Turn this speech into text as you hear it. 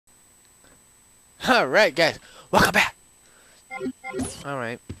Alright, guys. Welcome back.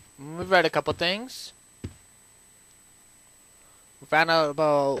 Alright. We've read a couple things. We found out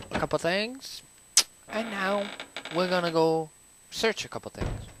about a couple things. And now we're gonna go search a couple things.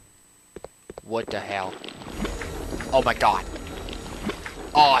 What the hell? Oh my god.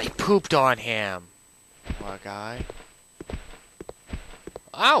 Oh, he pooped on him. Poor guy.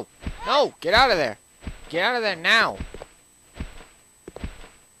 Oh! No! Get out of there! Get out of there now!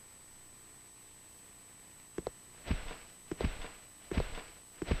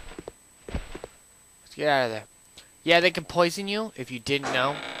 Let's get out of there. Yeah, they can poison you if you didn't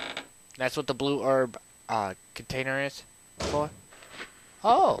know. That's what the blue herb container is for.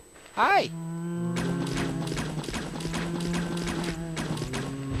 Oh! Hi!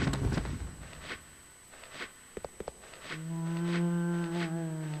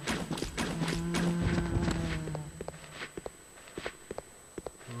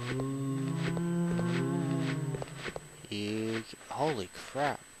 Holy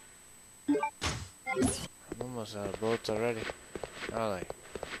crap. I'm almost out of bullets already. Alright.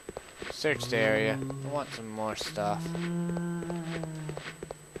 Search the area. I want some more stuff. There's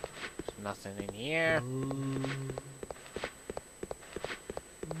nothing in here.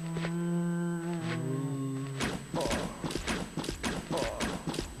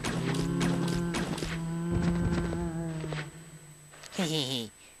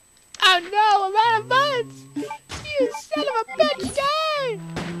 Oh no, I'm out of bullets! You son of a bitch, die!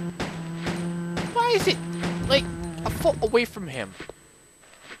 Why is it, like, a foot away from him?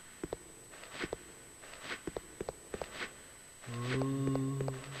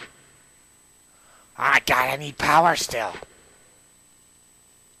 Ah, God, I need power still.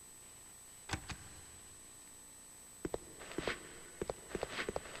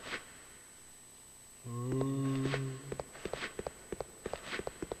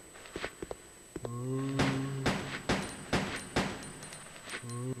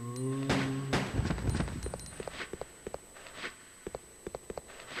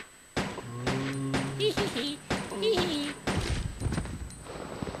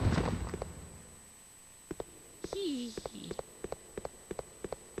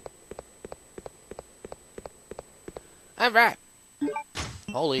 Alright.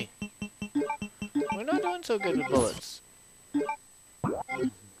 Holy. We're not doing so good with bullets.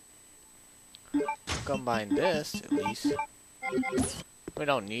 Combine this, at least. We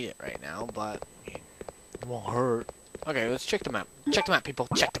don't need it right now, but it won't hurt. Okay, let's check the map. Check the map, people.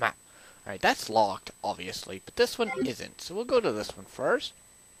 Check the map. Alright, that's locked, obviously, but this one isn't. So we'll go to this one first.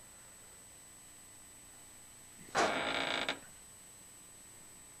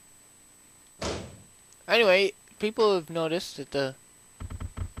 Anyway, people have noticed that the...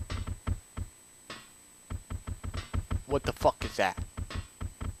 What the fuck is that?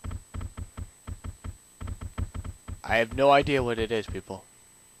 I have no idea what it is, people.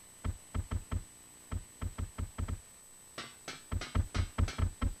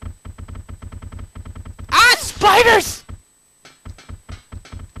 Ah, spiders!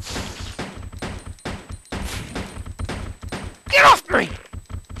 Get off me!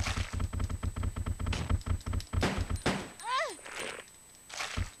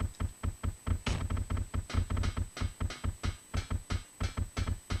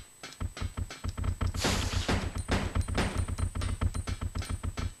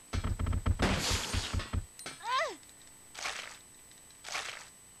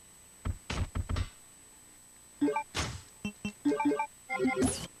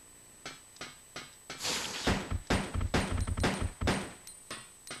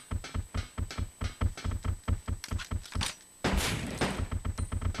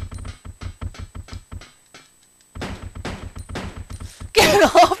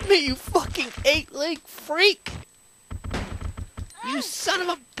 Get off me, you fucking 8-leg freak! You son of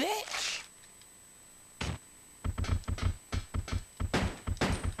a bitch!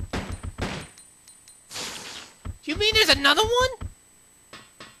 You mean there's another one?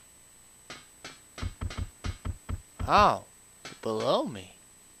 Oh, below me.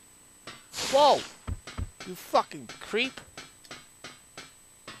 Whoa! You fucking creep.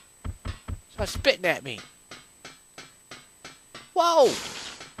 Start spitting at me. Whoa!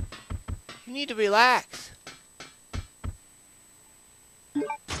 You need to relax.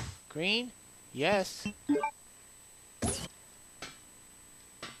 Green? Yes.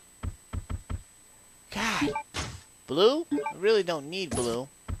 God. Blue? I really don't need blue.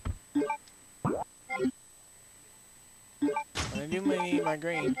 I do need my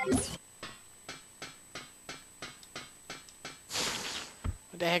green.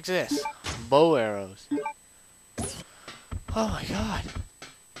 What the heck's this? Bow arrows. Oh my god.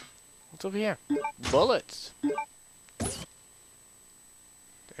 What's over here? Bullets.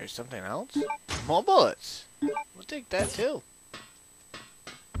 There's something else? More bullets. We'll take that too.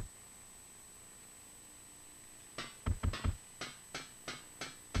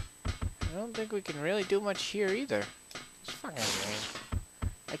 I don't think we can really do much here either. It's fucking rain.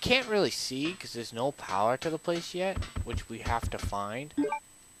 I can't really see because there's no power to the place yet, which we have to find.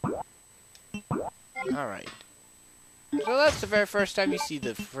 Alright. So that's the very first time you see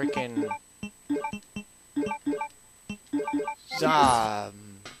the freaking...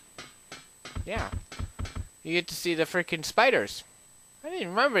 yeah. You get to see the freaking spiders. I didn't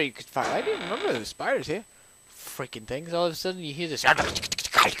remember you could find... I didn't remember the spiders here. Freaking things. All of a sudden you hear this...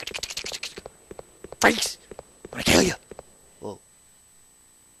 Freaks! I'm gonna kill you! Whoa.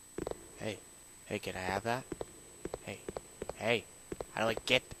 Hey. Hey, can I have that? Hey. Hey. How do I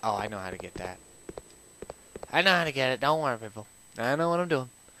get... Oh, I know how to get that. I know how to get it. Don't worry, people. I know what I'm doing.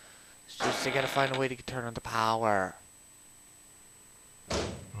 It's just I gotta find a way to turn on the power.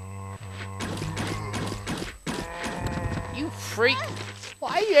 You freak!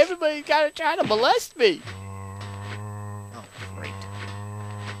 Why everybody gotta try to molest me? Oh, great.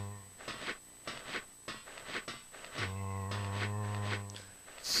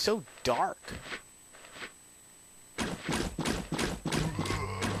 It's so dark.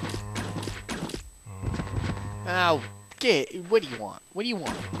 Oh, what do you want? What do you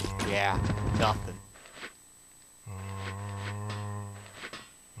want? Yeah, nothing.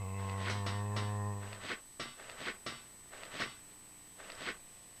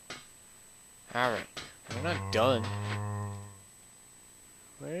 Alright, we're not done.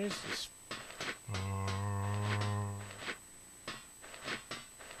 Where is this?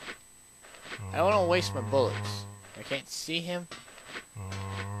 I don't want to waste my bullets. I can't see him.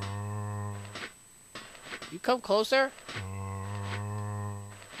 You come closer?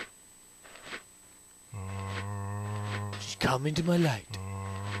 Just come into my light.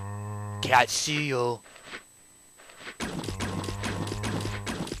 Can't see you.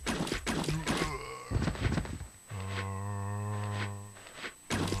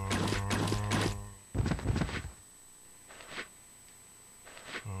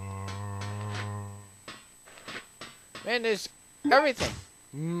 Man, there's everything.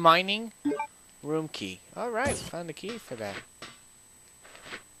 Mining room key. Alright, found the key for that.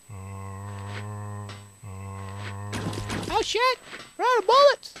 Oh shit! We're out of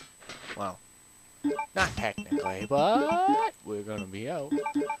bullets! Well, not technically, but we're gonna be out.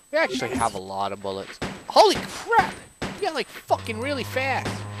 We actually have a lot of bullets. Holy crap! We got like fucking really fast.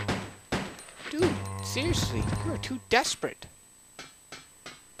 Dude, seriously, you are too desperate.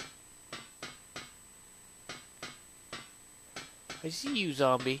 I see you,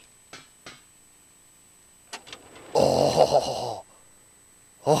 zombie. Oh!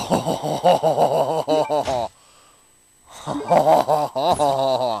 Oh!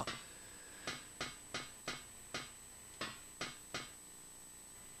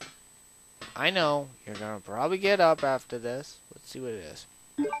 I know, you're gonna probably get up after this. Let's see what it is.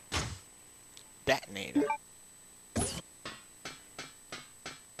 Detonator.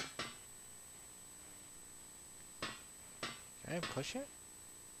 Can I push it?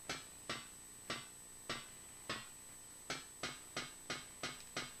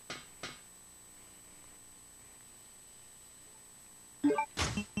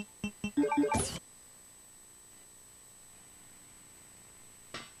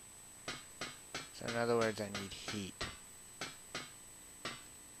 So in other words, I need heat.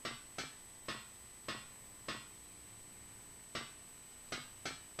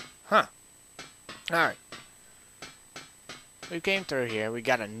 Huh. Alright. We came through here. We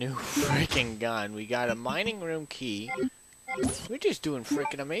got a new freaking gun. We got a mining room key. We're just doing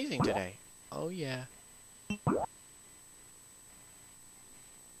freaking amazing today. Oh, yeah.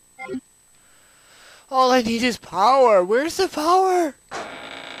 All I need is power. Where's the power?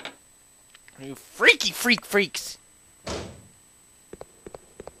 You freaky freaks.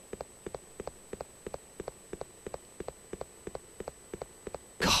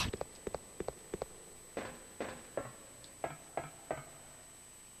 God.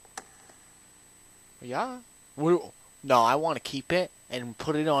 Yeah. No, I want to keep it and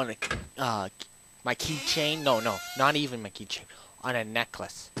put it on my keychain. No, not even my keychain. On a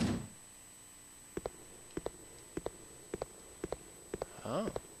necklace. Oh,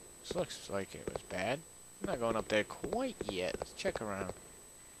 this looks like it was bad. I'm not going up there quite yet. Let's check around.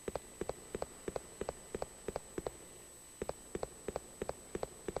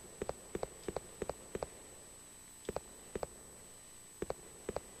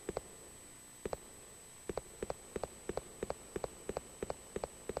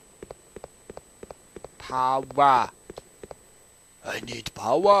 power. I need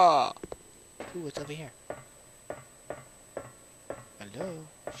power. Ooh, what's over here? Hello?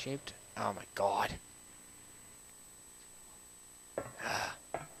 Shaped. Oh my god.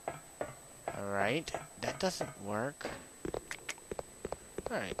 Alright. That doesn't work.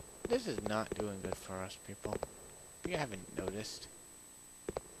 Alright. This is not doing good for us, people. If you haven't noticed.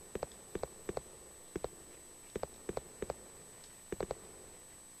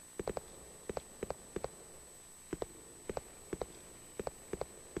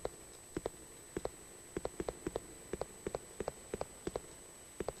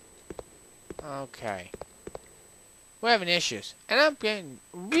 Okay. We're having issues. And I'm getting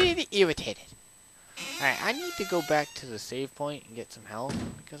really irritated. Alright, I need to go back to the save point and get some health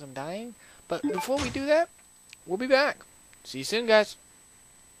because I'm dying. But before we do that, we'll be back. See you soon, guys.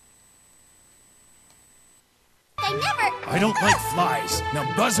 I don't like flies.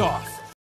 Now buzz off.